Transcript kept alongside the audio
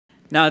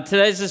Now,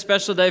 today's a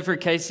special day for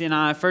Casey and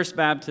I, first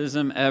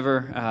baptism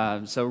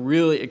ever, so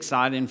really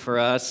exciting for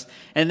us.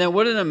 And then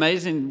what an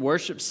amazing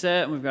worship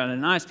set. We've got a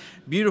nice,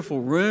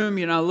 beautiful room.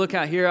 You know, look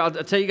out here. I'll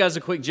tell you guys a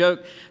quick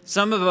joke.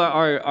 Some of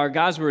our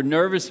guys were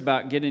nervous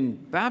about getting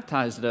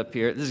baptized up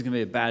here. This is going to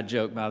be a bad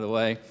joke, by the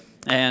way.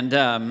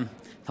 And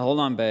hold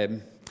on,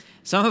 babe.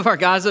 Some of our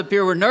guys up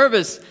here were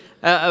nervous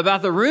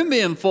about the room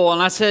being full.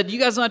 And I said, you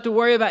guys don't have to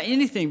worry about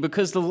anything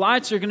because the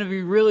lights are going to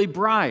be really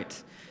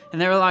bright. And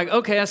they were like,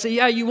 okay. I said,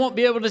 yeah, you won't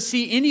be able to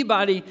see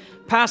anybody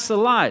past the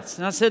lights.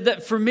 And I said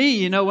that for me,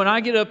 you know, when I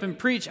get up and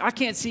preach, I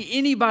can't see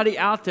anybody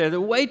out there. They're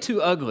way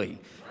too ugly.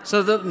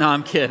 So, no,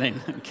 I'm kidding.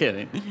 I'm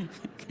kidding.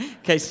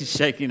 Casey's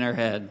shaking her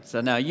head.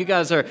 So, no, you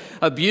guys are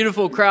a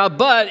beautiful crowd.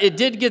 But it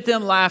did get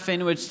them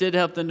laughing, which did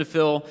help them to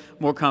feel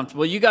more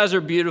comfortable. You guys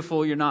are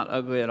beautiful. You're not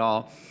ugly at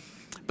all.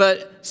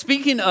 But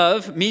speaking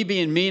of me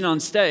being mean on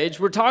stage,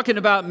 we're talking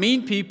about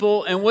mean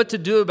people and what to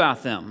do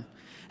about them.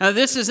 Now,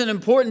 this is an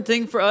important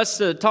thing for us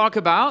to talk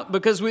about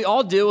because we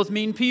all deal with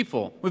mean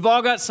people. We've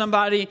all got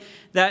somebody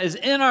that is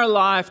in our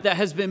life that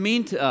has been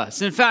mean to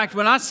us. In fact,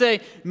 when I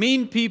say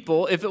mean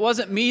people, if it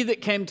wasn't me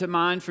that came to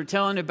mind for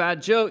telling a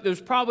bad joke,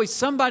 there's probably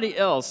somebody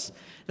else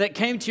that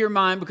came to your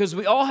mind because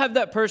we all have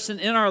that person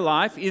in our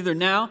life, either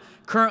now,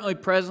 currently,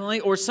 presently,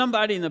 or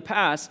somebody in the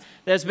past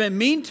that's been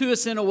mean to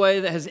us in a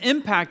way that has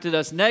impacted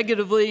us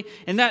negatively.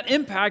 And that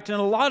impact, in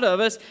a lot of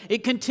us,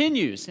 it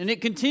continues. And it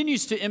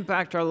continues to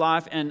impact our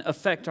life and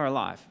affect our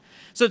life.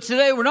 So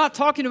today, we're not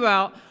talking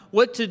about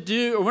what to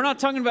do, or we're not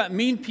talking about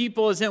mean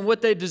people as in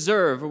what they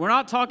deserve, or we're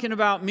not talking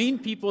about mean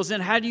people as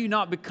in how do you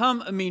not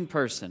become a mean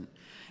person.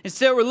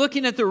 Instead, we're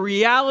looking at the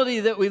reality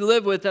that we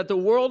live with, that the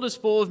world is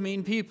full of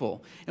mean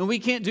people, and we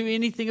can't do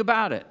anything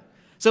about it.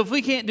 So if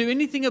we can't do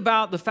anything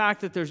about the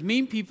fact that there's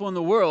mean people in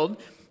the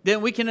world,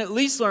 then we can at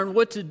least learn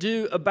what to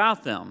do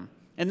about them.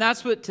 And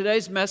that's what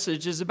today's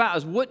message is about,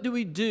 is what do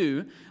we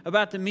do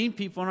about the mean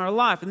people in our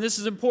life? And this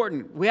is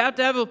important. We have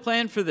to have a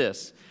plan for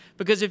this.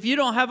 Because if you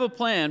don't have a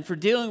plan for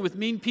dealing with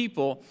mean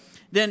people,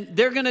 then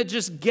they're going to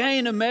just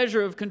gain a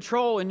measure of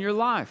control in your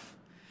life.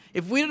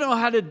 If we don't know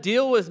how to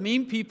deal with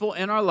mean people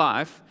in our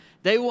life,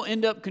 they will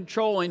end up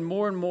controlling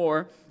more and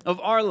more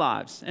of our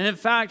lives. And in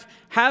fact,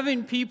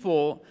 having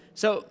people,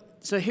 so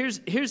here's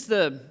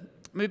the,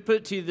 let me put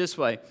it to you this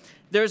way.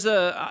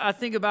 I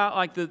think about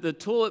like the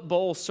toilet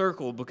bowl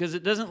circle because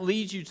it doesn't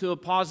lead you to a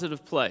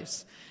positive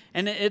place.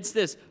 And it's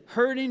this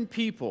hurting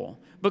people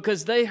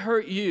because they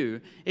hurt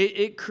you.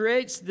 It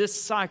creates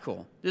this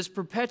cycle, this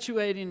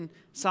perpetuating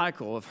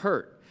cycle of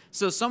hurt.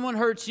 So someone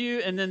hurts you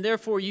and then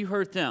therefore you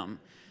hurt them.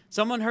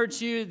 Someone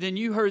hurts you, then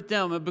you hurt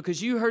them. And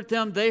because you hurt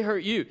them, they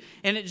hurt you.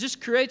 And it just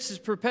creates this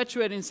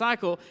perpetuating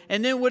cycle.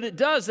 And then what it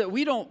does that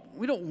we don't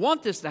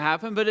want this to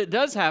happen, but it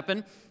does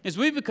happen, is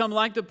we become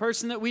like the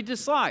person that we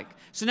dislike.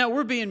 So now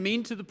we're being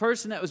mean to the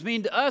person that was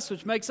mean to us,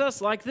 which makes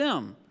us like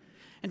them.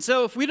 And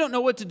so if we don't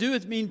know what to do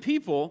with mean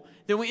people,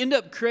 then we end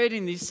up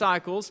creating these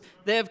cycles.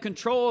 They have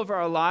control over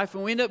our life,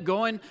 and we end up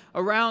going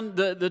around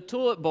the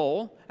toilet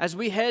bowl as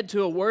we head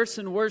to a worse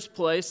and worse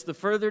place, the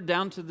further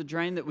down to the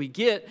drain that we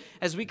get,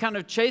 as we kind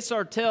of chase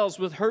our tails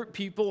with hurt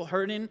people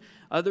hurting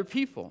other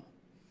people.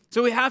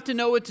 So we have to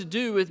know what to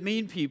do with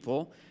mean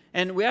people,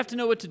 and we have to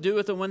know what to do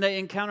with them when they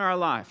encounter our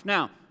life.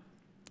 Now,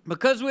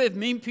 because we have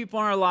mean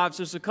people in our lives,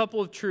 there's a couple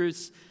of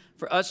truths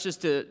for us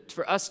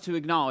to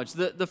acknowledge.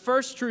 The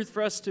first truth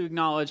for us to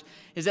acknowledge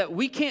is that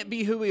we can't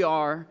be who we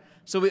are,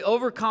 so we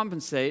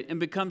overcompensate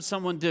and become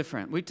someone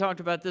different. We talked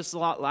about this a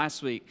lot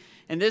last week.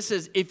 And this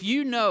is, if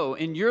you know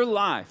in your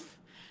life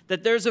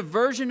that there's a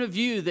version of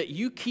you that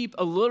you keep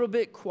a little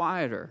bit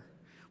quieter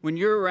when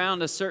you're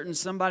around a certain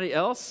somebody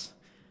else,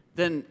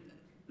 then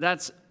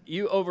that's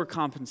you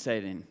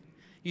overcompensating.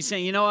 You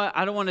saying, you know what,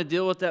 I don't want to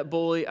deal with that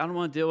bully. I don't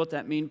want to deal with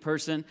that mean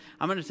person.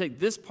 I'm going to take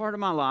this part of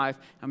my life.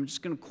 I'm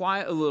just going to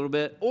quiet a little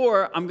bit.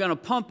 Or I'm going to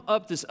pump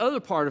up this other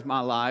part of my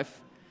life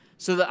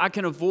so that I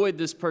can avoid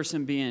this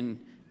person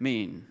being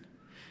mean.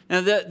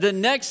 Now, the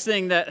next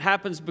thing that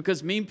happens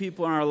because mean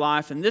people in our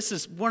life, and this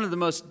is one of the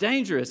most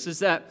dangerous, is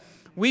that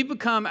we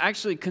become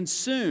actually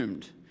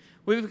consumed.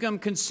 We become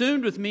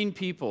consumed with mean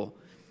people.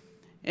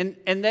 And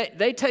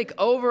they take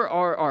over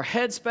our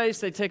headspace,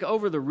 they take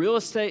over the real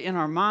estate in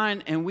our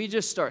mind, and we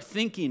just start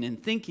thinking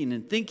and thinking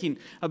and thinking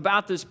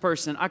about this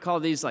person. I call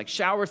these like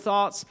shower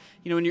thoughts.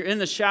 You know, when you're in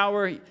the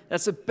shower,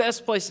 that's the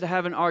best place to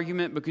have an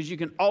argument because you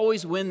can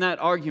always win that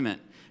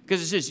argument.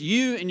 Because it's just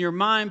you and your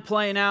mind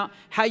playing out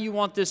how you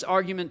want this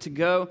argument to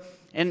go.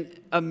 And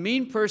a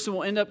mean person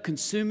will end up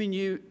consuming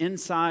you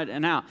inside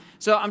and out.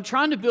 So I'm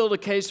trying to build a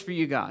case for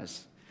you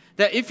guys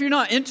that if you're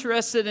not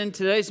interested in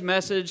today's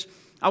message,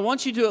 I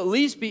want you to at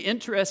least be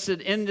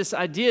interested in this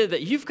idea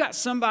that you've got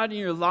somebody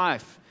in your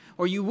life,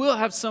 or you will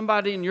have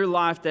somebody in your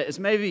life that is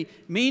maybe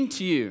mean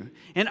to you.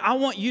 And I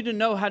want you to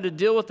know how to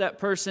deal with that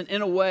person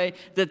in a way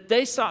that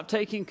they stop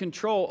taking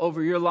control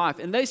over your life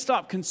and they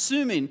stop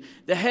consuming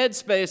the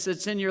headspace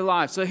that's in your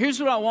life. So here's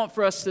what I want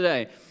for us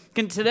today.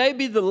 Can today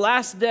be the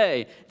last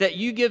day that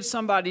you give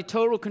somebody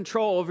total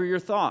control over your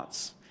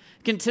thoughts?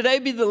 Can today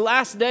be the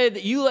last day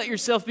that you let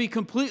yourself be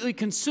completely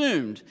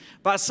consumed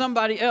by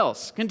somebody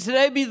else? Can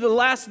today be the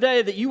last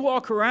day that you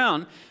walk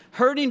around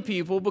hurting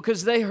people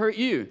because they hurt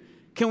you?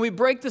 Can we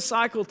break the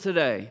cycle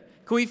today?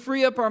 Can we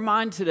free up our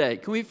mind today?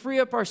 Can we free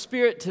up our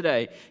spirit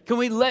today? Can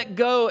we let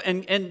go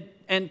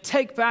and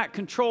take back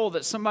control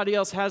that somebody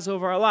else has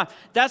over our life?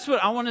 That's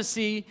what I want to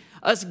see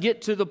us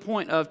get to the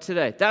point of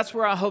today. That's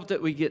where I hope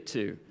that we get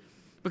to.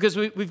 Because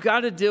we've got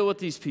to deal with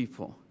these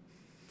people.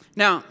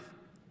 Now,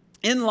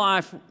 in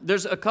life,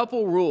 there's a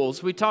couple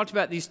rules. We talked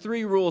about these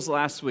 3 rules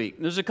last week.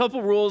 There's a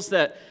couple rules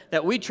that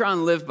we try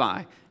and live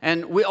by.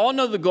 And we all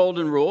know the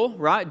golden rule,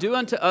 right? Do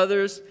unto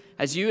others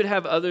as you would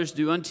have others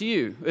do unto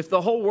you. If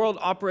the whole world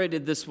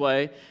operated this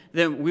way,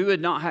 then we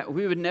would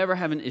never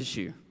have an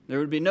issue. There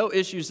would be no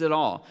issues at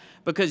all.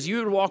 Because you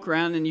would walk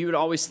around and you would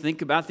always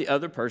think about the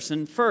other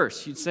person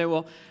first. You'd say,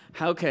 well,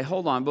 okay,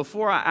 hold on.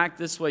 Before I act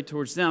this way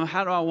towards them,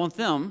 how do I want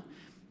them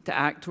to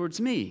act towards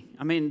me?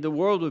 I mean, the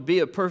world would be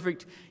a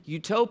perfect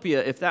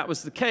utopia if that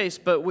was the case,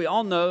 but we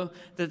all know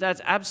that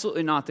that's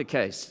absolutely not the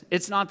case.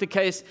 It's not the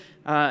case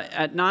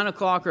at 9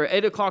 o'clock or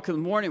 8 o'clock in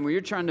the morning where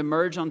you're trying to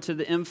merge onto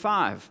the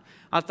M5.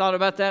 I thought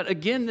about that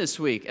again this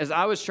week as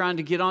I was trying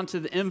to get onto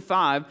the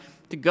M5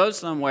 to go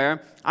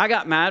somewhere. I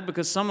got mad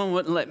because someone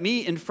wouldn't let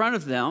me in front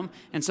of them,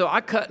 and so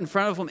I cut in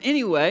front of them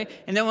anyway,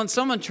 and then when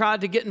someone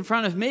tried to get in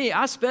front of me,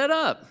 I sped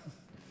up.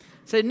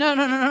 Say,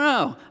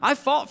 no. I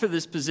fought for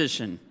this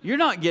position. You're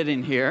not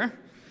getting here.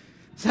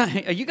 So,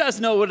 you guys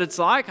know what it's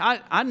like.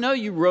 I know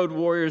you road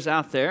warriors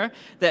out there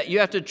that you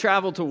have to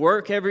travel to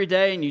work every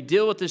day and you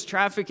deal with this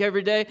traffic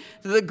every day.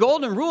 The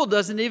golden rule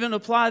doesn't even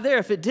apply there.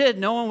 If it did,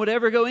 no one would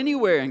ever go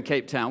anywhere in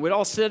Cape Town. We'd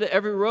all sit at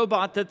every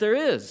robot that there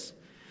is.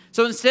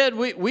 So instead,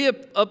 we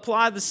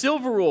apply the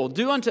silver rule.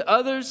 Do unto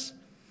others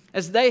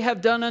as they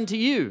have done unto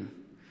you.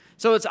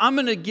 So it's I'm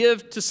going to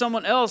give to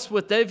someone else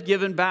what they've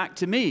given back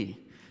to me.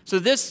 So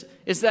this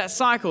is that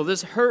cycle,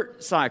 this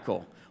hurt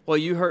cycle. Well,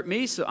 you hurt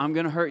me, so I'm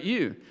going to hurt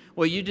you.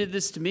 Well, you did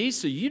this to me,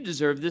 so you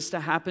deserve this to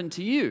happen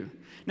to you.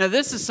 Now,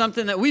 this is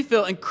something that we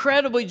feel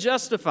incredibly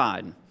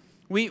justified.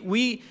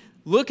 We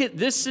look at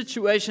this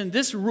situation,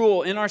 this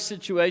rule in our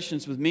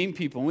situations with mean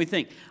people, and we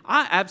think,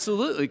 I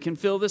absolutely can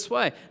feel this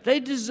way. They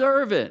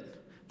deserve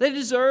it. They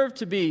deserve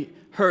to be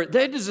hurt.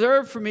 They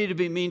deserve for me to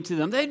be mean to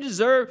them. They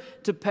deserve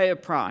to pay a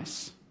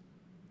price.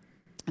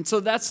 And so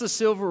that's the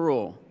silver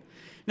rule.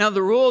 Now,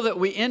 the rule that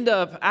we end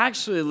up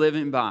actually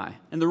living by,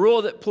 and the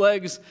rule that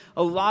plagues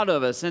a lot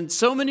of us, and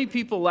so many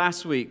people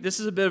last week, this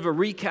is a bit of a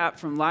recap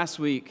from last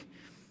week,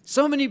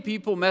 so many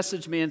people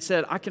messaged me and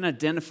said, I can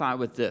identify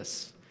with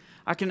this.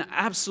 I can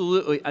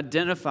absolutely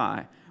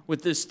identify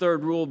with this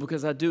third rule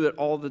because I do it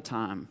all the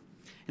time.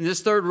 And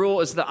this third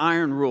rule is the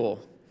iron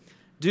rule.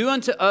 Do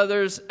unto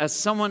others as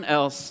someone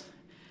else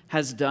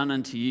has done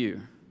unto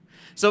you.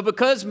 So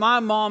because my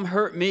mom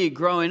hurt me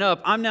growing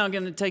up, I'm now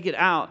going to take it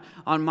out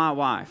on my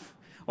wife.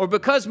 Or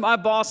because my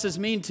boss is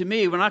mean to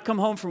me, when I come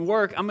home from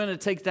work, I'm going to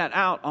take that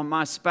out on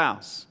my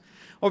spouse.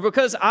 Or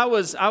because I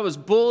was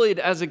bullied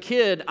as a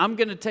kid, I'm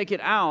going to take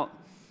it out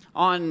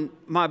on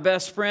my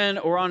best friend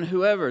or on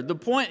whoever. The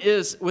point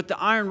is, with the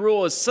iron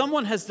rule, is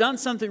someone has done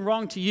something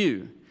wrong to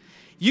you.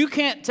 You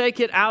can't take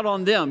it out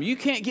on them. You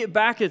can't get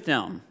back at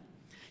them.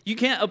 You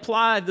can't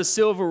apply the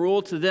silver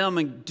rule to them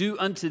and do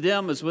unto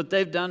them as what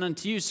they've done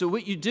unto you. So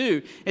what you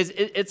do is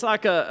it's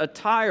like a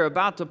tire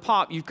about to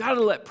pop. You've got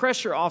to let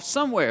pressure off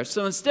somewhere.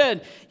 So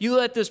instead, you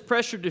let this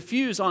pressure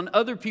diffuse on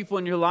other people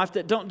in your life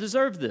that don't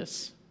deserve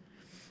this.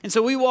 And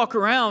so we walk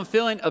around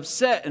feeling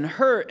upset and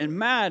hurt and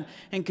mad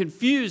and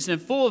confused and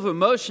full of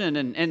emotion.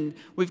 And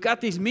we've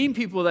got these mean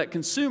people that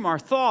consume our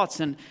thoughts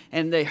and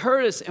they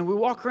hurt us. And we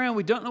walk around,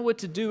 we don't know what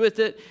to do with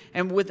it.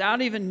 And without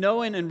even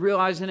knowing and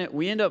realizing it,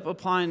 we end up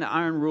applying the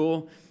iron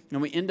rule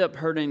and we end up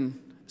hurting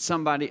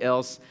somebody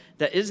else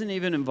that isn't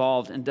even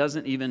involved and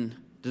doesn't even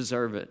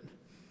deserve it.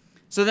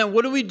 So then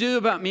what do we do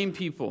about mean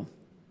people?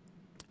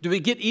 Do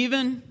we get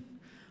even?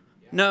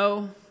 Yeah.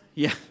 No?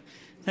 Yeah.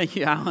 Thank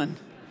you, Alan.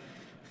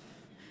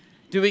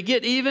 Do we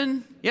get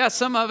even? Yeah,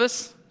 some of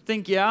us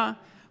think yeah.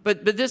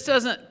 But this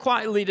doesn't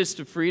quite lead us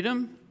to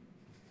freedom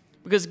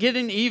because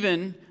getting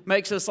even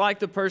makes us like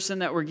the person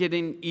that we're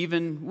getting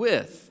even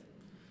with.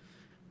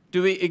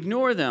 Do we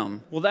ignore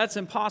them? Well, that's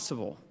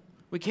impossible.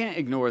 We can't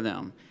ignore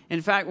them.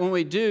 In fact, when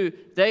we do,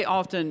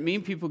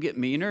 mean people get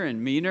meaner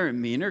and meaner and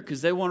meaner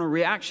because they want a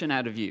reaction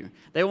out of you.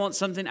 They want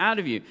something out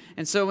of you.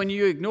 And so when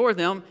you ignore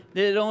them,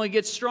 it only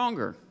gets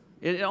stronger.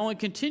 It only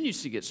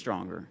continues to get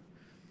stronger.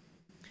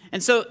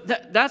 And so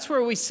that's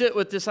where we sit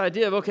with this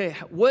idea of, okay,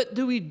 what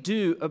do we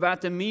do about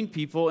the mean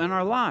people in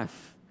our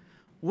life?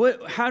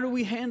 How do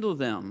we handle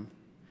them?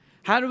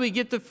 How do we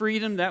get the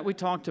freedom that we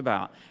talked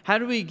about? How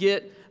do we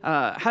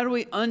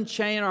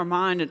unchain our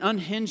mind and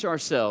unhinge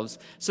ourselves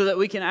so that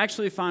we can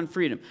actually find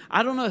freedom?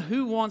 I don't know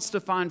who wants to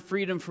find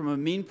freedom from a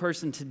mean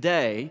person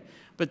today,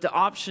 but the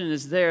option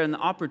is there and the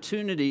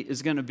opportunity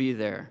is going to be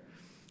there.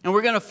 And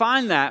we're going to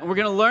find that, and we're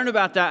going to learn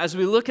about that as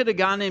we look at a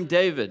guy named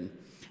David.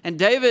 And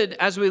David,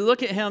 as we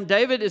look at him,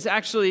 David is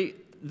actually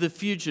the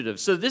fugitive.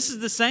 So this is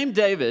the same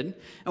David,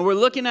 and we're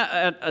looking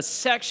at a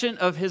section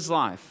of his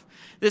life.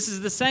 This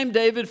is the same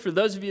David, for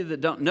those of you that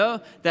don't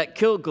know, that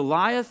killed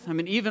Goliath. I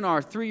mean, even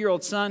our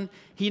 3-year-old son,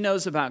 he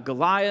knows about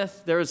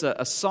Goliath. There's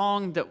a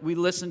song that we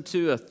listened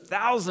to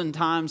 1,000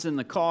 times in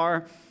the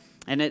car,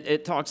 and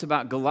it talks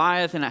about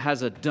Goliath, and it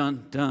has a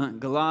dun, dun,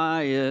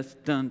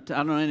 Goliath, dun, dun. I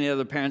don't know any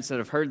other parents that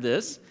have heard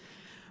this.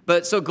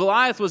 But so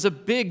Goliath was a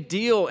big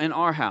deal in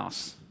our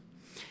house.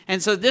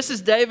 And so this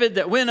is David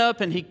that went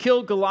up and he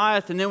killed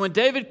Goliath. And then when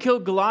David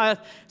killed Goliath,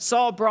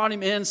 Saul brought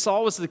him in.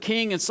 Saul was the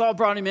king, and Saul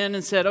brought him in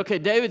and said, okay,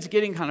 David's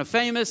getting kind of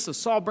famous. So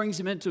Saul brings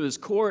him into his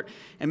court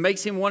and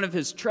makes him one of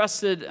his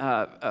trusted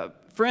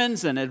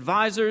friends and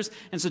advisors.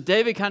 And so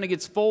David kind of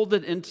gets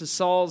folded into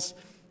Saul's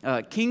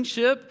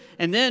kingship.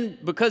 And then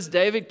because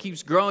David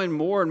keeps growing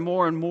more and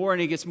more and more,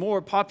 and he gets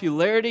more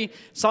popularity,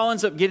 Saul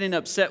ends up getting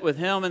upset with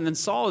him. And then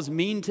Saul is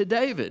mean to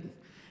David.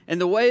 And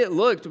the way it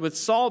looked with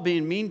Saul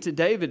being mean to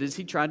David is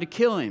he tried to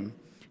kill him.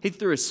 He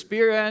threw a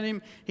spear at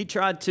him. He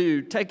tried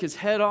to take his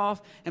head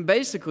off. And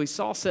basically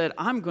Saul said,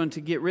 I'm going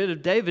to get rid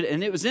of David.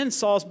 And it was in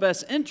Saul's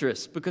best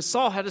interest because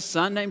Saul had a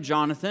son named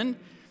Jonathan.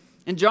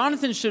 And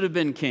Jonathan should have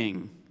been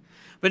king.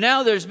 But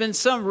now there's been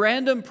some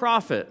random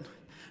prophet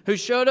who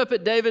showed up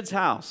at David's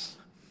house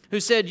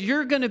who said,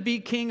 you're going to be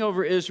king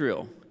over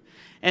Israel.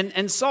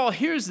 And Saul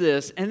hears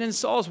this, and then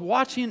Saul's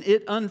watching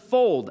it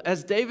unfold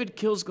as David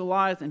kills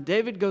Goliath, and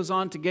David goes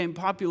on to gain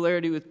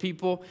popularity with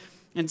people.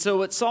 And so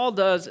what Saul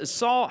does is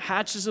Saul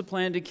hatches a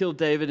plan to kill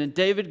David, and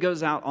David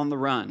goes out on the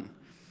run.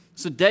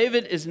 So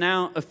David is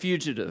now a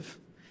fugitive.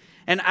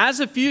 And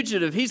as a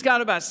fugitive, he's got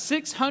about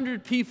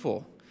 600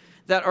 people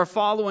that are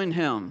following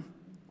him.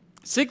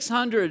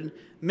 600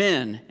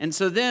 men. And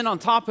so then on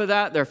top of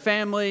that, their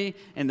family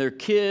and their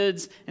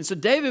kids. And so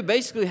David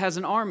basically has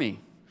an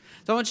army.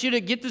 So I want you to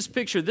get this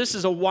picture. This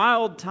is a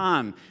wild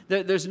time.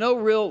 There's no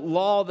real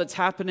law that's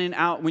happening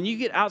out. When you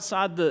get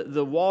outside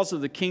the walls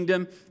of the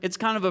kingdom, it's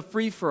kind of a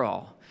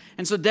free-for-all.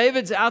 And so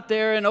David's out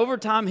there, and over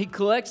time, he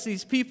collects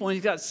these people, and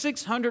he's got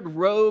 600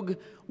 rogue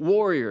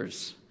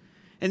warriors.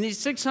 And these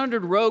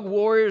 600 rogue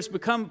warriors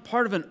become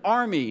part of an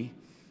army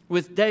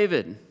with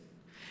David.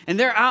 And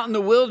they're out in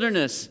the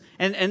wilderness,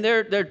 and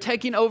they're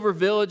taking over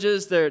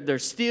villages. They're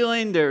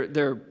stealing.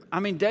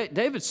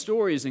 David's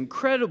story is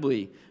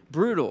incredibly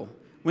brutal.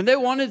 When they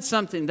wanted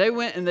something, they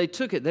went and they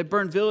took it. They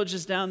burned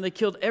villages down. They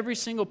killed every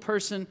single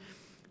person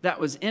that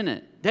was in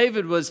it.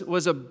 David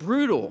was a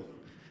brutal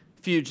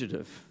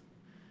fugitive.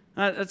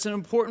 That's an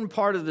important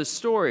part of this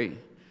story,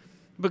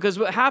 because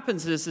what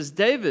happens is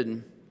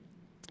David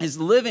is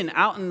living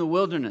out in the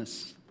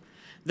wilderness.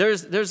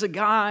 There's a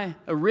guy,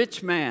 a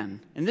rich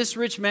man, and this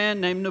rich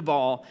man named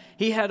Nabal,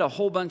 he had a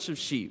whole bunch of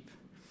sheep.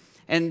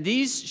 And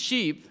these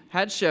sheep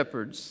had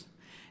shepherds,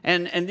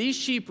 and these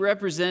sheep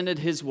represented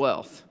his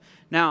wealth.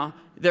 Now,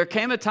 there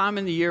came a time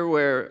in the year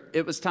where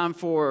it was time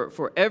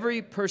for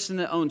every person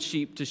that owned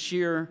sheep to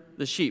shear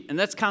the sheep. And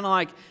that's kind of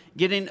like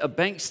getting a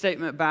bank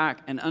statement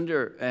back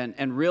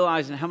and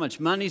realizing how much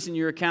money's in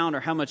your account or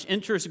how much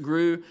interest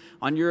grew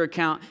on your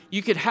account.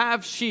 You could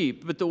have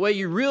sheep, but the way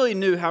you really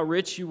knew how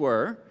rich you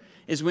were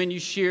is when you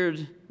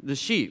sheared the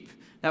sheep.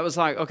 That was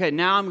like, okay,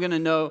 now I'm going to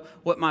know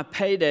what my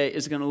payday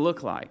is going to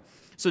look like.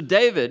 So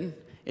David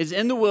is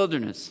in the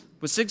wilderness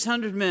with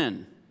 600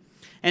 men.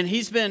 And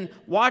he's been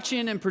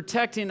watching and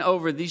protecting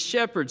over these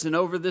shepherds and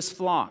over this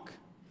flock.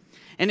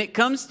 And it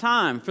comes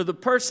time for the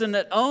person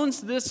that owns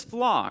this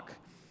flock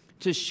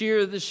to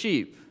shear the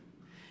sheep.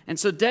 And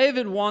so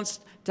David wants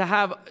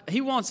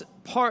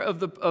part of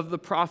the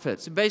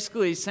profits.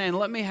 Basically, he's saying,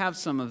 let me have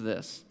some of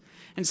this.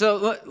 And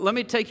so let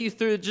me take you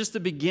through just the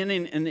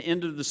beginning and the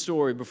end of the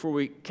story before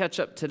we catch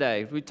up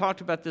today. We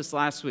talked about this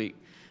last week.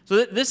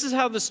 So this is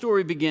how the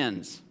story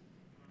begins.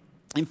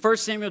 In 1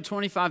 Samuel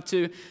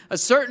 25:2, a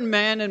certain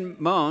man in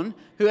Mon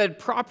who had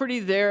property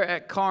there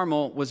at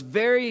Carmel was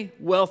very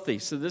wealthy.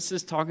 So this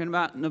is talking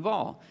about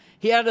Nabal.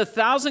 He had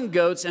 1,000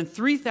 goats and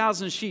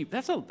 3,000 sheep.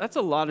 That's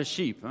a lot of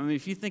sheep. I mean,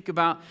 if you think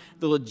about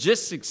the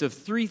logistics of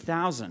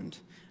 3,000,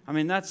 I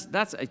mean,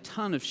 that's a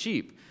ton of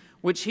sheep,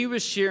 which he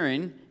was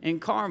shearing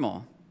in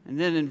Carmel. And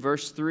then in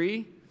verse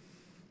 3,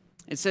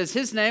 it says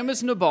his name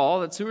was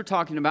Nabal, that's who we're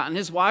talking about, and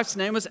his wife's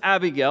name was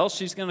Abigail.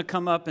 She's going to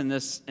come up in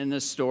this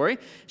story.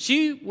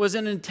 She was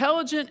an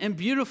intelligent and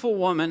beautiful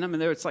woman. I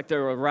mean, it's like they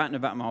were writing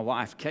about my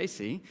wife,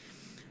 Casey.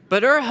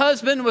 But her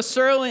husband was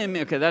surly and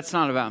mean. Okay, that's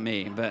not about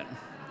me, but...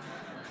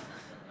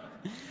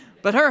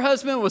 But her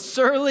husband was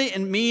surly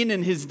and mean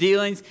in his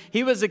dealings.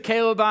 He was a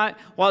Calebite.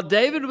 While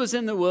David was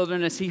in the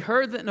wilderness, he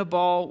heard that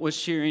Nabal was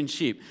shearing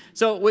sheep.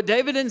 So what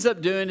David ends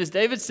up doing is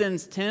David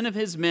sends 10 of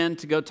his men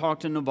to go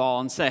talk to Nabal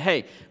and say,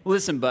 hey,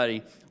 listen,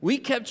 buddy, we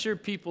kept your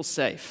people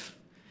safe.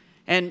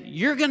 And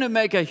you're going to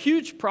make a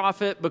huge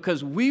profit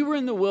because we were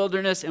in the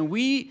wilderness and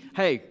we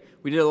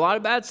did a lot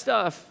of bad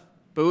stuff,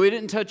 but we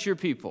didn't touch your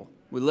people.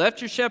 We left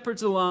your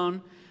shepherds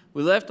alone.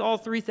 We left all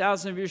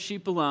 3,000 of your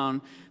sheep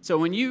alone. So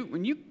when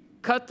you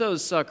cut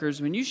those suckers,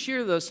 when you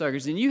shear those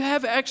suckers, and you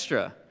have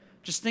extra,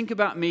 just think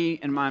about me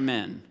and my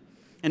men.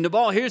 And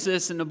Nabal hears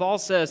this, and Nabal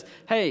says,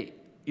 hey,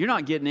 you're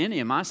not getting any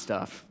of my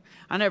stuff.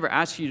 I never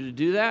asked you to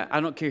do that. I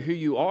don't care who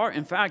you are.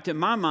 In fact, in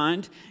my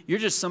mind, you're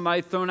just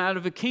somebody thrown out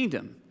of a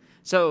kingdom.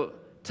 So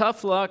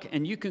tough luck,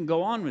 and you can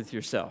go on with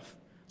yourself.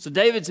 So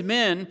David's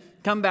men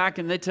come back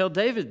and they tell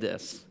David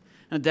this.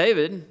 Now,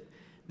 David,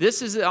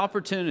 this is the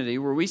opportunity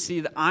where we see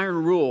the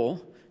iron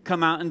rule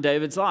come out in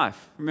David's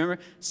life. Remember,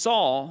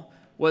 Saul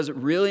was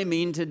really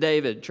mean to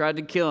David, tried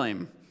to kill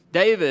him.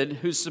 David,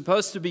 who's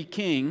supposed to be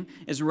king,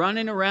 is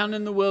running around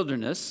in the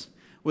wilderness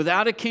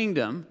without a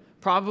kingdom,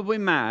 probably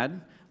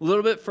mad, a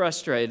little bit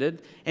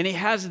frustrated, and he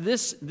has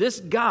this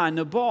guy,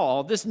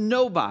 Nabal, this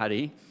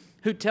nobody,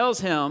 who tells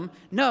him,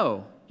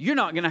 no, you're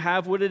not going to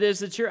have what it is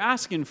that you're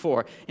asking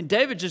for. And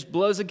David just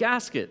blows a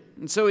gasket.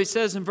 And so he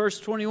says in verse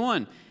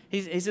 21,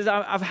 he says,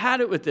 I've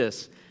had it with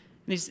this.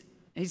 And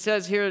he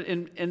says here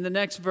in the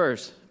next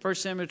verse, 1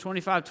 Samuel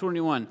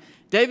 25:21,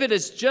 David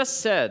has just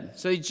said,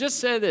 so he just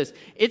said this,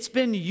 it's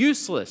been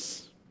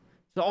useless.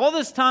 So all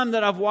this time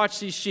that I've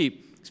watched these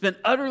sheep, it's been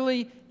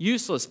utterly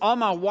useless. All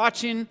my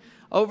watching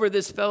over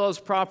this fellow's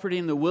property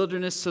in the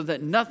wilderness so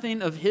that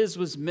nothing of his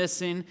was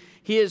missing.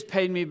 He has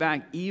paid me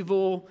back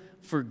evil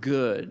for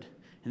good.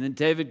 And then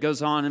David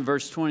goes on in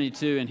verse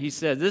 22, and he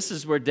said, this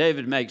is where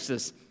David makes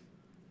this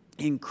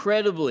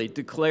incredibly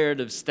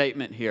declarative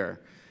statement here.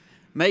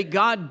 May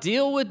God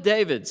deal with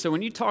David. So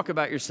when you talk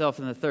about yourself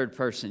in the third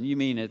person, you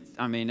mean it.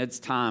 I mean, it's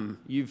time.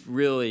 You've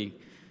really,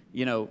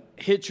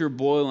 hit your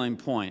boiling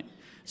point.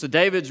 So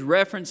David's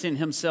referencing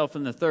himself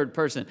in the third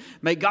person.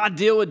 May God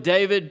deal with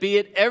David, be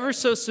it ever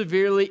so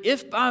severely,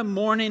 if by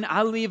morning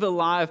I leave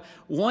alive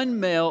one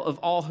male of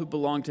all who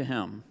belong to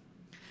him.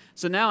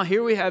 So now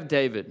here we have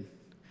David.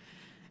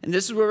 And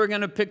this is where we're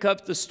going to pick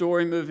up the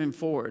story moving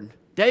forward.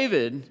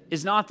 David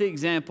is not the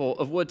example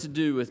of what to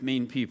do with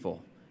mean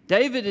people.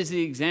 David is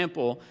the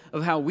example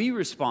of how we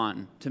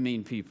respond to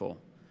mean people.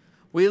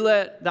 We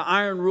let the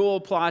iron rule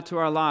apply to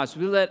our lives.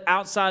 We let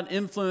outside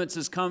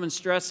influences come and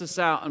stress us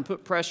out and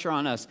put pressure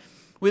on us.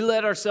 We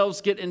let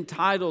ourselves get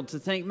entitled to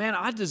think, man,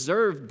 I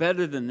deserve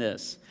better than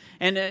this.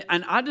 And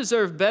I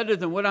deserve better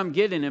than what I'm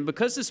getting. And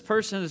because this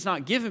person has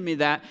not given me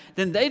that,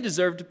 then they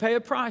deserve to pay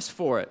a price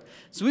for it.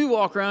 So we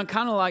walk around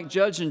kind of like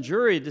judge and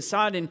jury,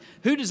 deciding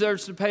who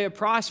deserves to pay a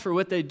price for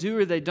what they do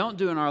or they don't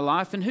do in our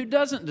life and who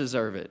doesn't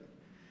deserve it.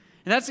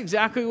 And that's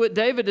exactly what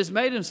David has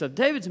made himself.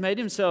 David's made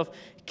himself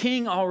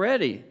king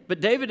already, but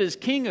David is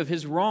king of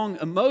his wrong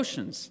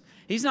emotions.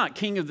 He's not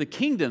king of the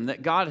kingdom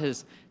that God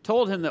has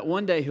told him that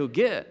one day he'll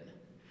get.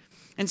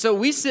 And so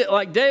we sit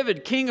like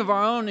David, king of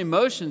our own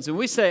emotions, and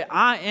we say,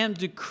 I am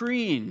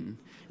decreeing.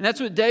 And that's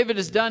what David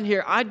has done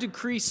here. I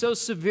decree so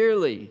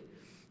severely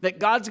that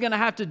God's going to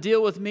have to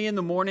deal with me in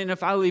the morning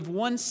if I leave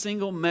one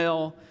single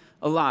male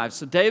alive.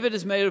 So David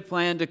has made a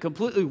plan to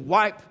completely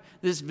wipe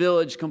this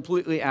village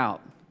completely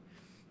out.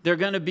 They're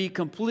going to be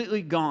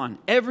completely gone.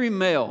 Every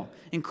male,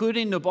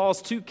 including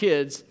Nabal's 2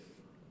 kids,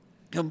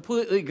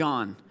 completely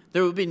gone.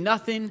 There will be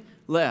nothing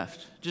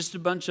left, just a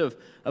bunch of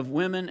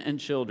women and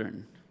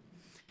children.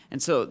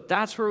 And so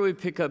that's where we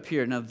pick up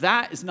here. Now,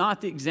 that is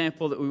not the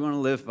example that we want to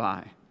live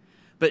by.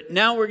 But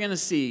now we're going to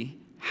see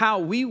how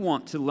we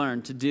want to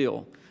learn to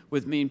deal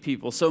with mean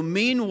people. So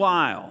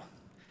meanwhile,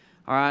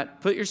 all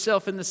right, put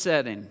yourself in the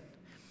setting.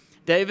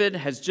 David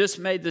has just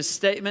made this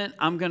statement,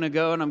 I'm going to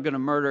go and I'm going to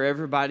murder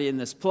everybody in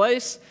this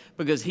place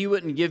because he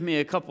wouldn't give me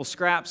a couple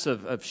scraps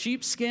of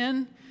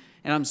sheepskin.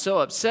 And I'm so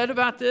upset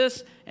about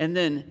this. And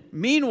then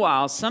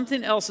meanwhile,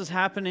 something else is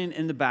happening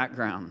in the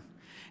background.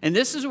 And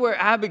this is where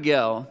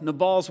Abigail,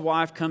 Nabal's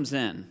wife, comes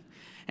in.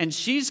 And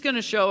she's going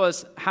to show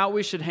us how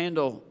we should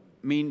handle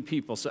mean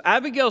people. So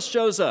Abigail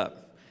shows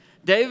up.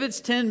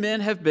 David's 10 men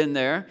have been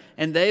there,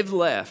 and they've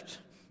left.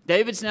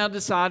 David's now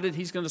decided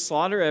he's going to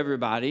slaughter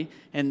everybody,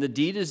 and the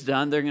deed is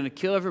done. They're going to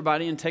kill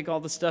everybody and take all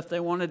the stuff they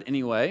wanted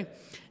anyway.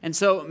 And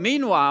so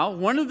meanwhile,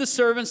 one of the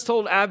servants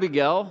told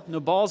Abigail,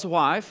 Nabal's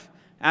wife,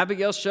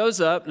 Abigail shows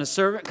up, and a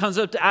servant comes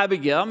up to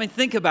Abigail. I mean,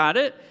 think about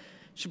it.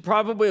 She's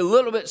probably a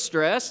little bit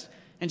stressed.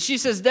 And she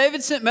says,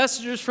 David sent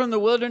messengers from the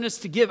wilderness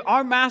to give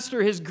our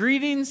master his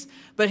greetings,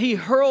 but he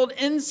hurled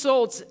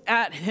insults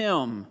at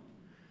him.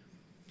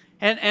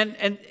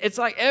 And it's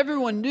like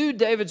everyone knew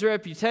David's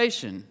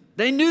reputation.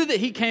 They knew that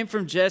he came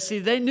from Jesse.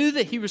 They knew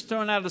that he was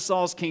thrown out of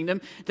Saul's kingdom.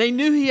 They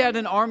knew he had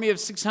an army of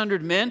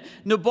 600 men.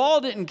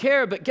 Nabal didn't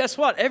care, but guess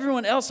what?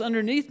 Everyone else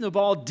underneath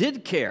Nabal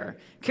did care,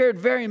 cared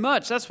very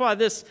much. That's why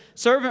this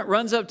servant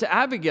runs up to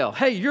Abigail.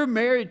 Hey, you're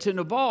married to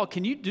Nabal.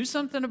 Can you do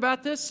something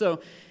about this?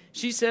 So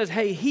she says,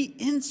 hey, he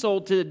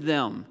insulted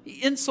them.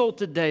 He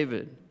insulted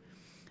David.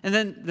 And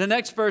then the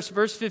next verse,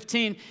 verse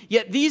 15,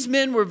 yet these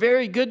men were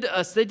very good to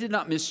us. They did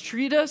not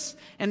mistreat us.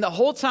 And the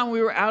whole time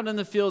we were out in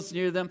the fields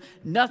near them,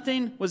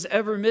 nothing was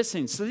ever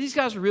missing. So these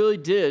guys really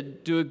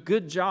did do a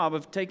good job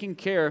of taking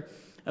care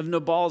of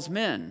Nabal's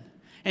men.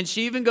 And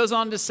she even goes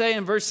on to say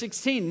in verse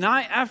 16,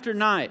 night after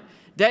night,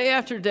 day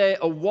after day,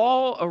 a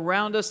wall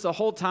around us the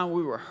whole time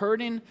we were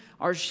herding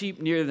our sheep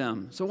near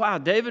them. So wow,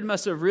 David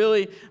must have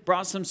really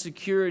brought some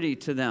security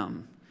to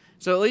them.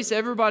 So at least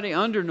everybody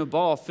under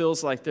Nabal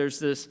feels like there's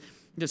this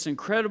this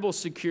incredible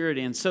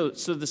security. And so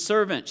the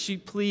servant, she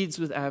pleads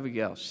with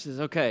Abigail. She says,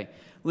 okay,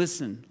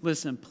 listen,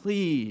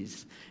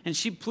 please. And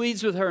she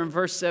pleads with her in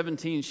verse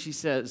 17. She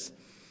says,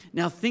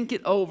 now think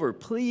it over.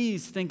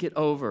 Please think it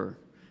over.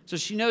 So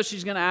she knows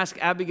she's going to ask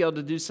Abigail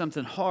to do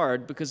something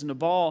hard because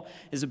Nabal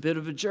is a bit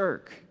of a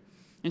jerk.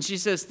 And she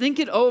says, think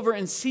it over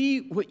and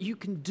see what you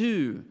can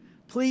do.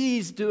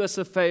 Please do us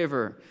a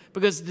favor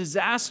because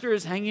disaster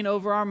is hanging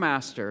over our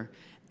master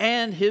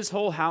and his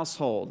whole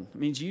household. It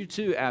means you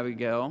too,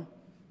 Abigail.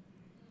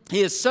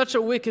 He is such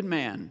a wicked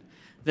man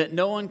that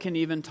no one can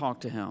even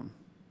talk to him.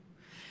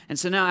 And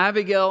so now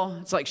Abigail,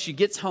 it's like she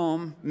gets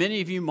home.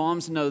 Many of you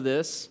moms know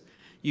this.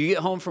 You get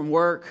home from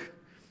work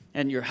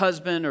and your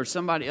husband or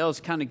somebody else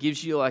kind of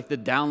gives you like the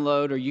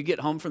download, or you get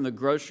home from the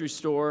grocery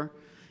store.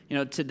 You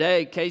know,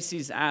 today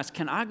Casey's asked,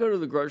 can I go to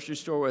the grocery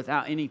store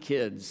without any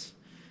kids?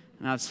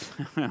 And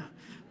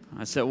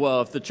I said,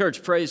 well, if the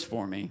church prays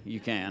for me, you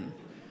can.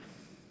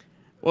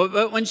 Well,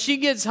 but when she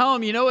gets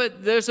home, you know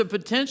what? There's a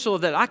potential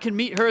that I can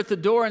meet her at the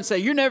door and say,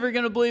 you're never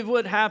going to believe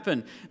what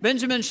happened.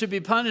 Benjamin should be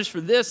punished for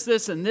this,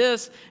 and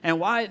this, and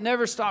Wyatt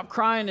never stopped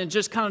crying, and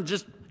just kind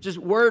of just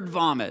word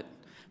vomit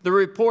the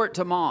report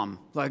to mom.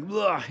 Like,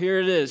 here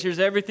it is. Here's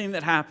everything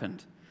that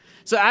happened.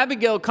 So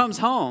Abigail comes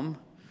home,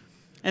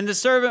 and the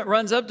servant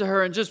runs up to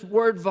her and just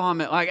word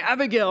vomit. Like,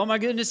 Abigail, oh my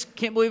goodness,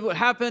 can't believe what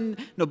happened.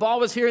 Nabal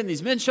was here and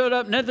these men showed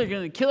up. Now they're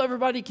going to kill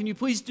everybody. Can you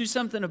please do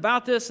something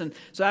about this? And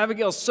so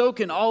Abigail's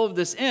soaking all of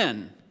this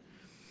in.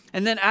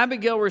 And then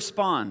Abigail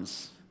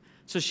responds.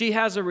 So she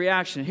has a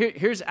reaction.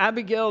 Here's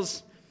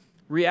Abigail's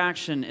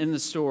reaction in the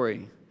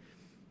story.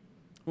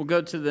 We'll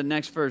go to the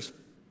next verse.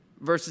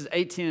 Verses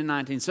 18 and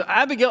 19. So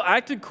Abigail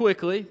acted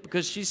quickly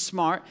because she's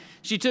smart.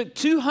 She took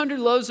 200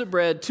 loaves of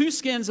bread, 2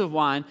 skins of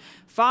wine,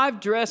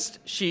 5 dressed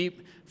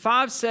sheep,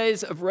 5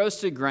 seahs of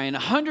roasted grain,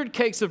 100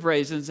 cakes of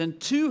raisins, and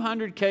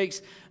 200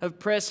 cakes of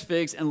pressed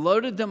figs, and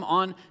loaded them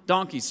on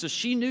donkeys. So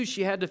she knew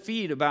she had to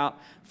feed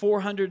about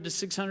 400 to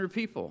 600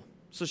 people.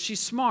 So she's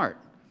smart.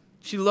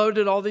 She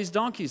loaded all these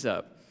donkeys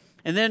up.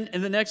 And then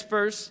in the next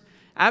verse,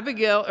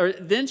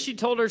 then she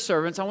told her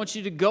servants, I want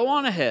you to go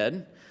on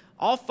ahead.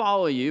 I'll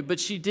follow you, but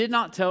she did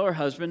not tell her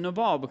husband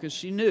Nabal because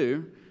she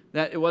knew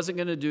that it wasn't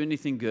going to do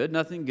anything good.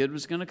 Nothing good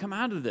was going to come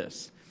out of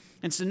this.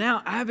 And so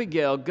now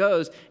Abigail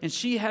goes and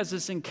she has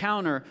this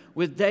encounter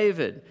with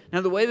David.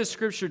 Now the way the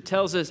scripture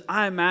tells us,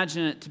 I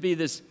imagine it to be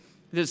this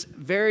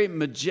very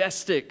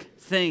majestic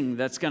thing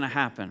that's going to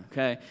happen,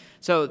 okay?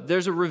 So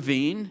there's a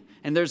ravine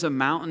and there's a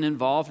mountain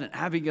involved, and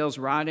Abigail's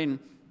riding.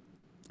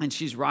 And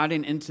she's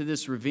riding into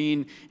this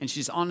ravine, and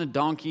she's on a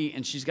donkey,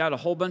 and she's got a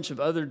whole bunch of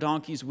other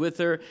donkeys with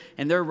her,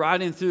 and they're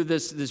riding through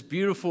this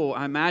beautiful,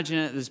 I imagine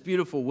it, this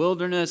beautiful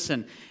wilderness,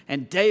 and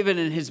David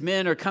and his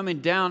men are coming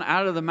down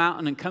out of the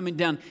mountain and coming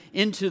down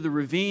into the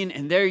ravine,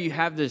 and there you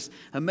have this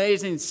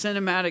amazing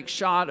cinematic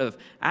shot of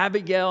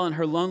Abigail and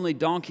her lonely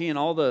donkey and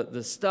all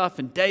the stuff,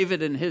 and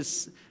David and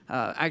his,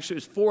 actually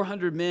it was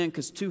 400 men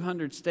because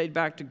 200 stayed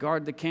back to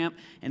guard the camp,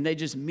 and they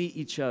just meet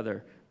each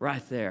other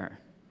right there.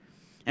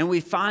 And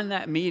we find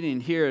that meeting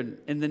here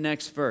in the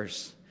next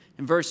verse.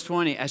 In verse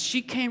 20, as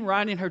she came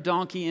riding her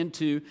donkey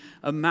into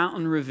a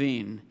mountain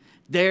ravine,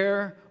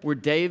 there were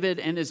David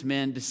and his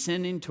men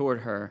descending toward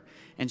her,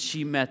 and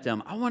she met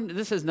them. I wonder,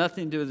 this has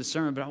nothing to do with the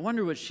sermon, but I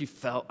wonder what she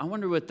felt. I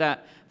wonder what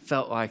that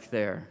felt like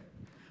there.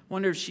 I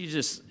wonder if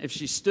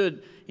she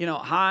stood,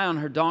 high on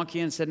her donkey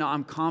and said, no,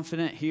 I'm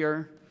confident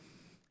here.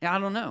 Yeah, I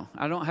don't know.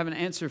 I don't have an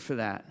answer for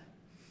that.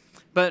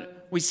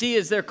 But we see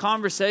as their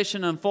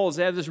conversation unfolds,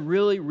 they have this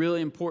really, really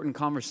important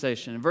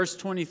conversation. In verse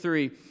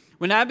 23,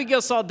 when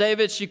Abigail saw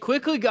David, she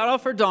quickly got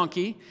off her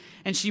donkey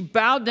and she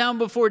bowed down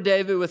before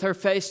David with her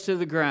face to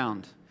the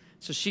ground.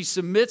 So she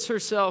submits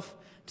herself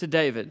to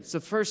David. It's the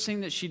first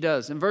thing that she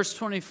does. In verse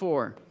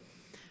 24,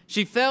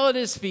 she fell at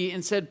his feet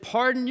and said,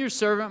 pardon your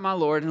servant, my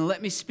Lord, and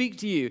let me speak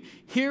to you.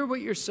 Hear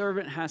what your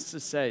servant has to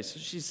say. So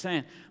she's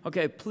saying,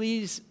 okay,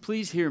 please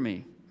hear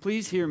me.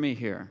 Please hear me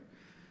here.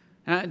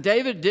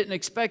 David didn't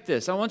expect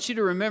this. I want you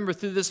to remember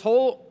through this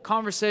whole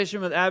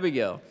conversation with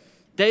Abigail,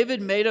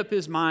 David made up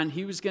his mind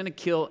he was going to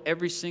kill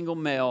every single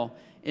male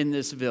in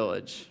this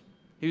village.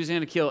 He was going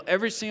to kill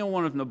every single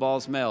one of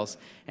Nabal's males.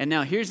 And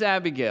now here's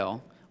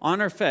Abigail on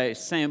her face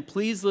saying,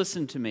 please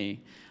listen to me.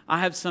 I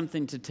have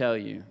something to tell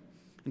you.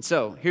 And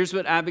so here's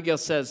what Abigail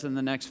says in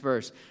the next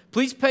verse.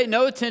 Please pay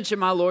no attention,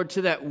 my Lord,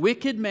 to that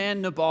wicked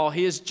man Nabal.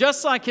 He is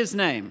just like his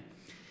name.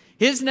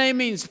 His name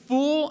means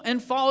fool,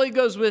 and folly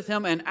goes with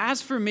him. And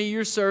as for me,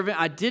 your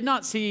servant, I did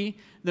not see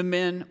the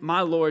men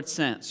my Lord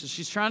sent. So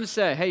she's trying to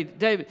say, hey,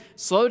 David,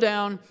 slow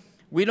down.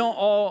 We're not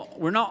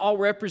all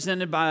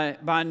represented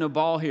by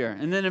Nabal here.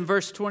 And then in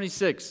verse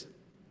 26,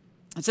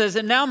 it says,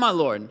 and now, my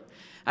Lord,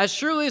 as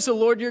surely as the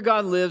Lord your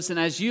God lives and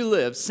as you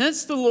live,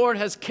 since the Lord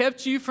has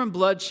kept you from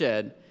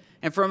bloodshed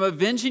and from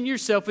avenging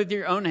yourself with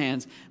your own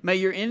hands, may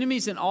your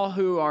enemies and all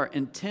who are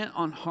intent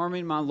on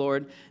harming my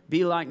Lord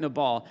be like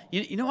Nabal.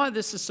 You know why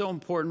this is so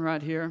important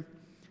right here?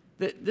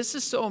 This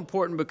is so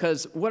important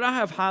because what I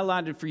have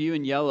highlighted for you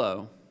in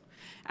yellow,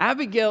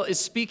 Abigail is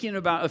speaking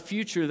about a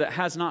future that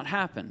has not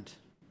happened.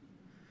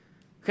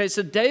 Okay,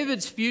 so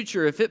David's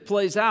future, if it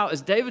plays out,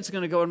 is David's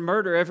going to go and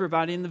murder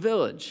everybody in the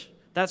village.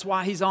 That's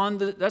why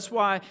that's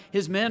why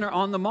his men are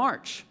on the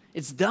march.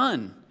 It's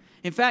done.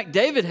 In fact,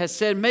 David has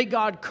said, may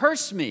God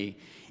curse me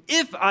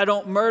if I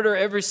don't murder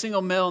every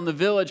single male in the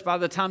village by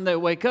the time they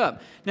wake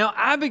up. Now,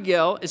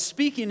 Abigail is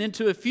speaking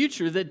into a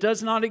future that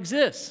does not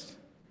exist.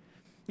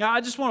 Now,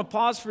 I just want to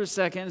pause for a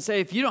second and say,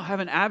 if you don't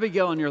have an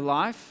Abigail in your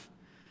life,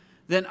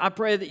 then I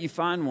pray that you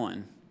find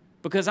one.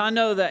 Because I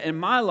know that in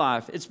my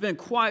life, it's been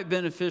quite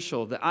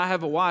beneficial that I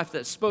have a wife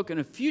that's spoken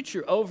a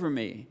future over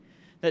me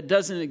that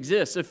doesn't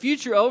exist, a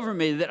future over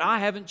me that I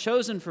haven't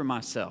chosen for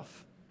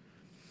myself.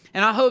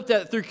 And I hope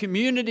that through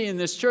community in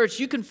this church,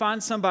 you can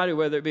find somebody,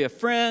 whether it be a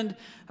friend,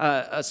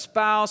 a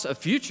spouse, a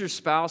future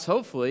spouse,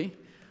 hopefully,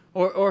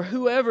 or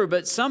whoever,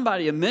 but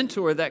somebody, a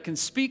mentor that can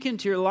speak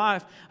into your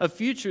life a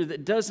future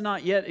that does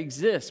not yet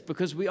exist,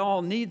 because we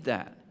all need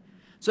that.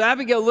 So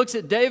Abigail looks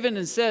at David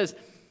and says,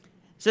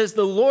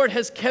 the Lord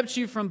has kept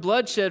you from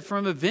bloodshed,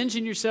 from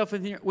avenging yourself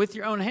with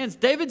your own hands.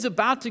 David's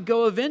about to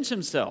go avenge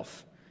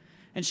himself.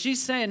 And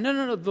she's saying,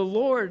 no, the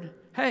Lord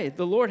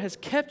has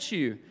kept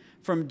you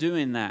from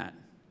doing that.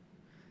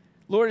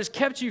 Lord has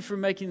kept you from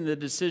making the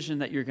decision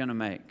that you're going to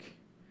make.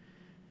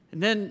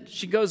 And then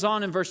she goes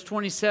on in verse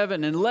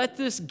 27, and let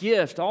this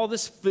gift, all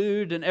this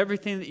food and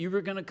everything that you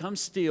were going to come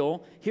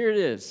steal, here it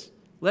is.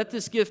 Let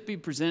this gift be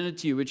presented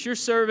to you, which your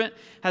servant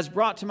has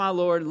brought to my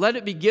Lord. Let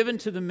it be given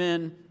to the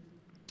men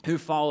who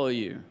follow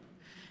you.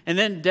 And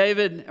then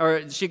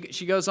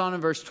she goes on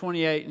in verse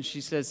 28, and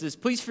she says this,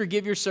 please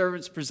forgive your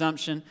servant's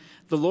presumption.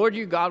 The Lord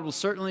your God will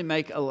certainly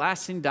make a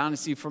lasting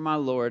dynasty for my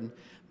Lord,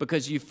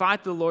 because you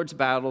fight the Lord's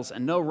battles,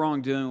 and no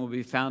wrongdoing will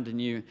be found in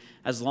you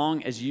as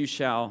long as you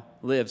shall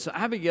live. So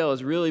Abigail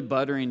is really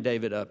buttering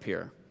David up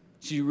here.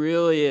 She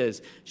really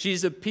is.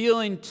 She's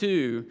appealing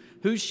to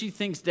who she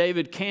thinks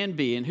David can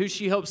be and who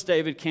she hopes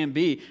David can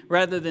be,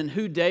 rather than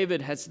who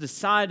David has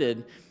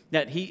decided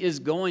that he is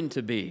going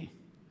to be.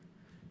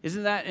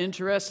 Isn't that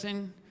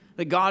interesting?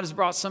 That God has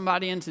brought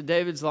somebody into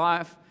David's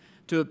life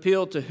to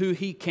appeal to who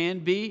he can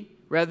be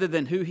rather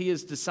than who he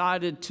has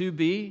decided to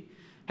be.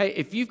 Hey,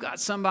 if you've got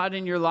somebody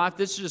in your life,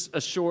 this is just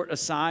a short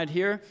aside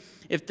here.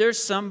 If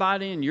there's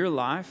somebody in your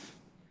life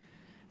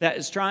that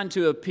is trying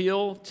to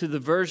appeal to the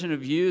version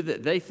of you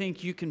that they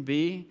think you can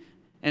be,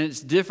 and it's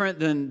different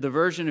than the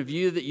version of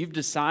you that you've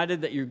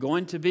decided that you're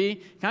going to be,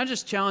 can I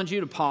just challenge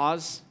you to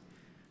pause?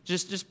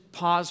 Just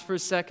pause for a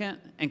second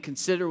and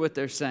consider what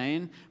they're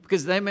saying,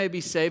 because they may be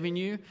saving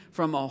you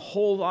from a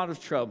whole lot of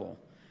trouble,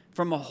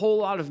 from a whole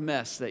lot of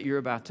mess that you're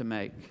about to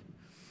make.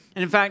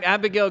 And in fact,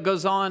 Abigail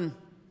goes on,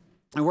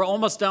 and we're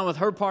almost done with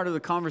her part of the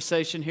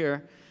conversation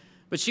here,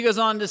 but she goes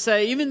on to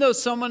say, even though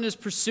someone is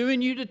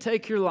pursuing you to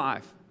take your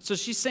life. So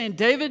she's saying,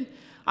 David,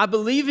 I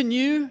believe in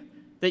you,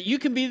 that you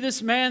can be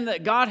this man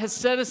that God has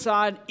set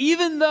aside,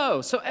 even though,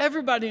 so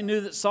everybody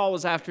knew that Saul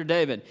was after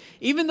David.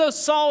 Even though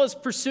Saul is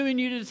pursuing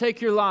you to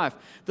take your life,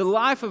 the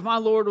life of my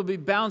Lord will be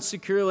bound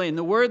securely. And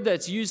the word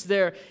that's used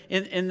there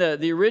in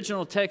the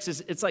original text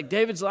is, it's like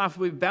David's life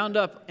will be bound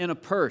up in a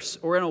purse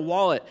or in a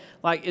wallet.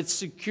 Like it's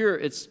secure,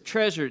 it's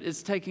treasured,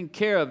 it's taken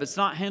care of, it's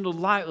not handled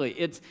lightly,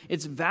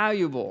 it's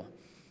valuable.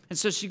 And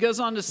so she goes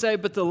on to say,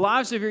 but the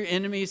lives of your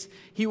enemies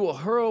he will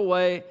hurl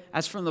away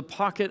as from the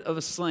pocket of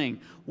a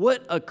sling.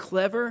 What a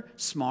clever,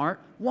 smart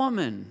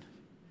woman.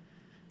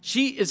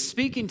 She is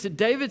speaking to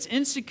David's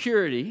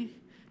insecurity,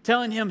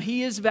 telling him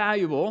he is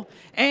valuable,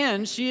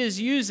 and she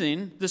is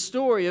using the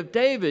story of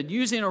David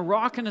using a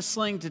rock and a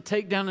sling to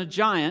take down a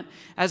giant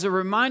as a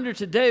reminder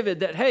to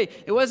David that, hey,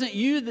 it wasn't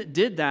you that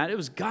did that, it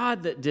was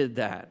God that did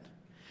that.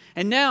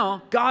 And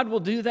now God will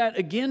do that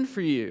again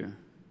for you.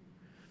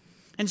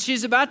 And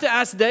she's about to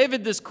ask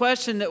David this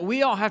question that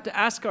we all have to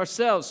ask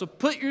ourselves. So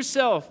put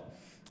yourself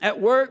at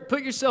work,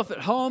 put yourself at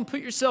home, put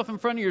yourself in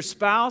front of your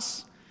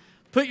spouse,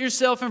 put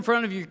yourself in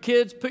front of your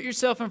kids, put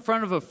yourself in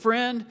front of a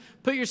friend,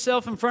 put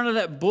yourself in front of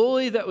that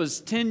bully that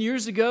was 10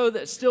 years ago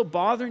that's still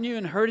bothering you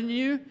and hurting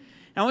you. And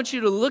I want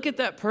you to look at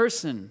that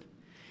person. And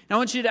I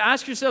want you to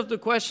ask yourself the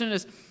question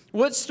is,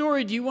 what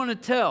story do you want to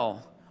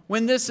tell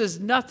when this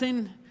is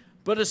nothing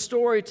but a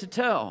story to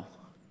tell?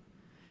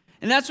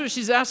 And that's what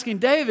she's asking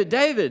David.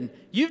 David,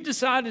 you've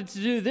decided to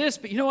do this,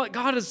 but you know what?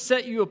 God has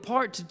set you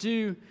apart to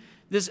do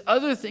this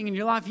other thing in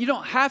your life. You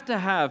don't have to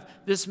have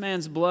this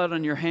man's blood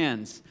on your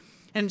hands.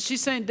 And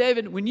she's saying,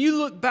 David, when you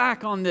look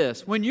back on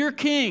this, when you're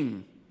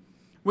king,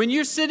 when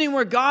you're sitting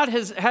where God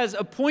has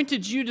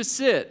appointed you to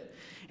sit,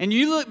 and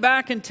you look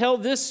back and tell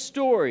this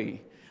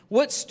story,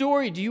 what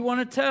story do you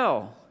want to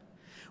tell?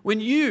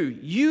 When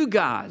you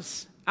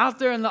guys out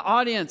there in the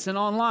audience and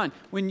online,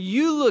 when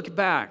you look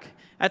back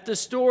at the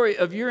story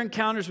of your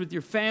encounters with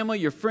your family,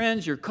 your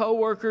friends, your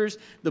coworkers,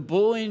 the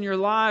bully in your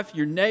life,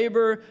 your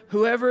neighbor,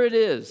 whoever it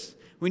is,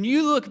 when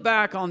you look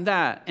back on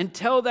that and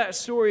tell that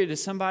story to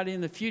somebody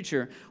in the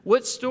future,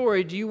 what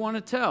story do you want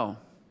to tell?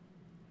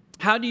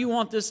 How do you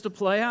want this to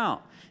play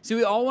out? See,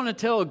 we all want to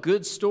tell a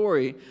good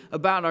story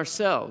about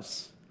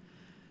ourselves.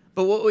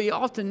 But what we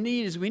often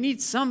need is we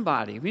need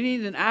somebody. We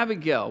need an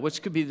Abigail,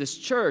 which could be this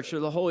church or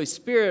the Holy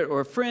Spirit or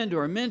a friend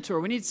or a mentor.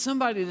 We need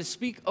somebody to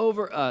speak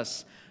over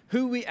us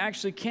who we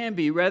actually can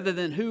be rather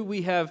than who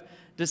we have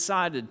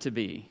decided to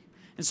be.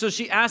 And so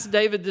she asked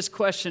David this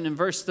question in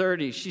verse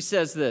 30. She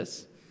says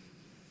this.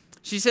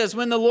 She says,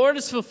 when the Lord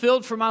has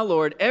fulfilled for my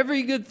Lord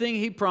every good thing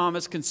he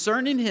promised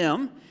concerning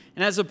him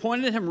and has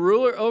appointed him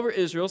ruler over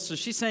Israel. So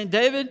she's saying,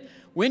 David,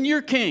 when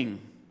you're king,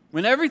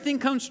 when everything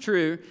comes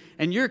true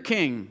and you're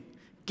king,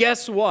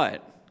 guess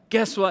what?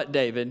 Guess what,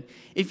 David?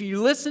 If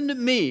you listen to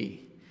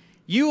me,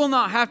 you will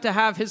not have to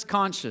have his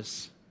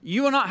conscience.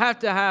 You will not have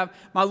to have,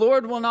 my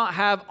Lord will not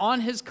have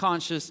on his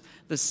conscience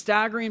the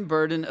staggering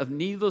burden of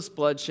needless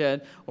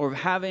bloodshed or of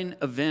having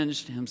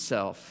avenged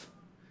himself.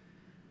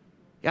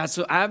 Yeah,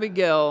 so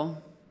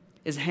Abigail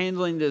is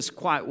handling this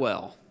quite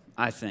well,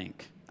 I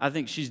think. I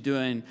think she's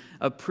doing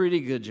a pretty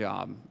good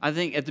job. I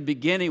think at the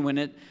beginning when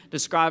it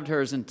described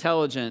her as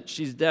intelligent,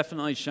 she's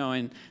definitely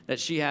showing that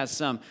she has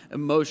some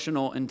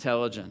emotional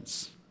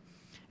intelligence.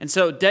 And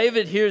so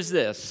David hears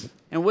this.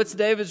 And what's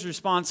David's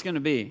response going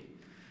to be?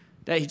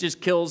 That he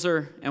just kills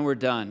her and we're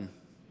done.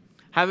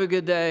 Have a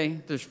good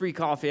day. There's free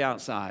coffee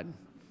outside.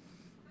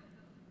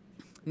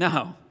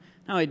 No,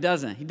 he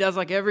doesn't. He does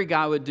like every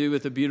guy would do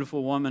with a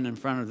beautiful woman in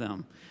front of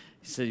them.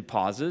 He said he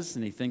pauses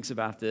and he thinks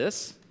about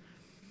this.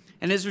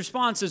 And his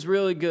response is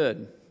really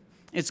good.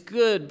 It's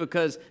good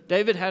because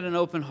David had an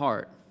open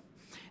heart.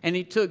 And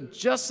he took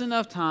just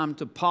enough time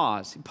to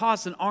pause. He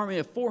paused an army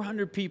of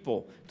 400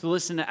 people to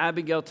listen to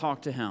Abigail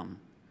talk to him.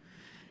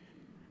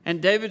 And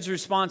David's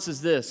response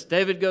is this.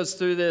 David goes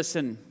through this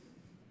and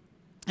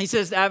he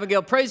says to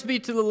Abigail, praise be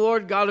to the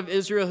Lord God of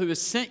Israel who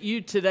has sent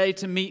you today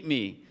to meet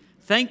me.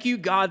 Thank you,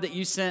 God, that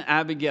you sent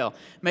Abigail.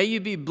 May you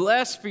be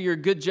blessed for your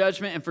good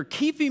judgment and for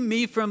keeping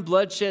me from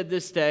bloodshed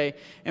this day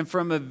and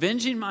from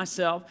avenging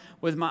myself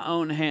with my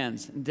own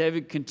hands. And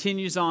David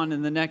continues on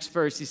in the next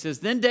verse. He says,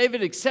 then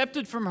David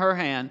accepted from her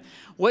hand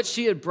what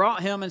she had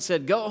brought him and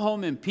said, go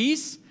home in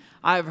peace.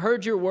 I have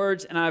heard your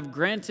words and I have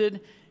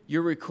granted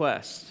your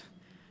request.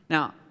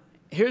 Now,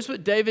 here's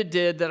what David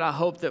did that I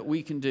hope that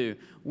we can do.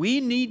 We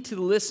need to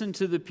listen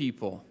to the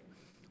people.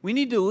 We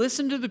need to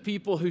listen to the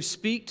people who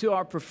speak to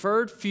our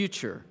preferred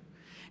future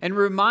and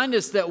remind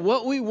us that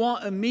what we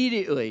want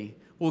immediately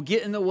will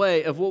get in the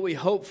way of what we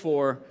hope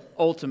for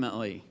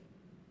ultimately.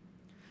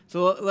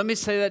 So let me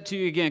say that to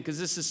you again because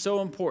this is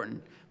so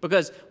important.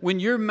 Because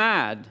when you're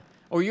mad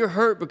or you're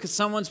hurt because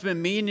someone's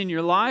been mean in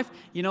your life,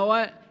 you know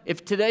what?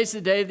 If today's the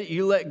day that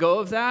you let go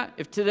of that,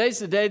 if today's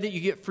the day that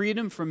you get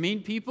freedom from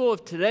mean people,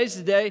 if today's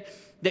the day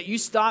that you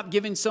stop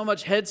giving so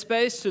much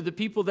headspace to the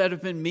people that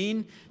have been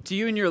mean to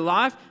you in your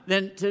life,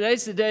 then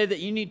today's the day that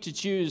you need to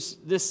choose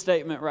this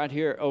statement right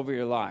here over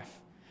your life.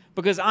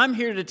 Because I'm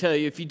here to tell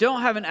you, if you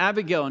don't have an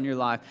Abigail in your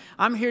life,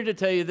 I'm here to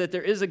tell you that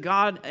there is a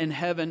God in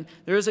heaven.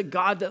 There is a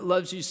God that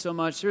loves you so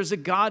much. There is a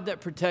God that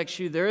protects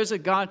you. There is a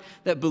God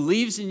that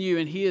believes in you,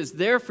 and he is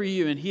there for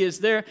you, and he is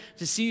there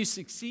to see you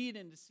succeed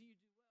and to see you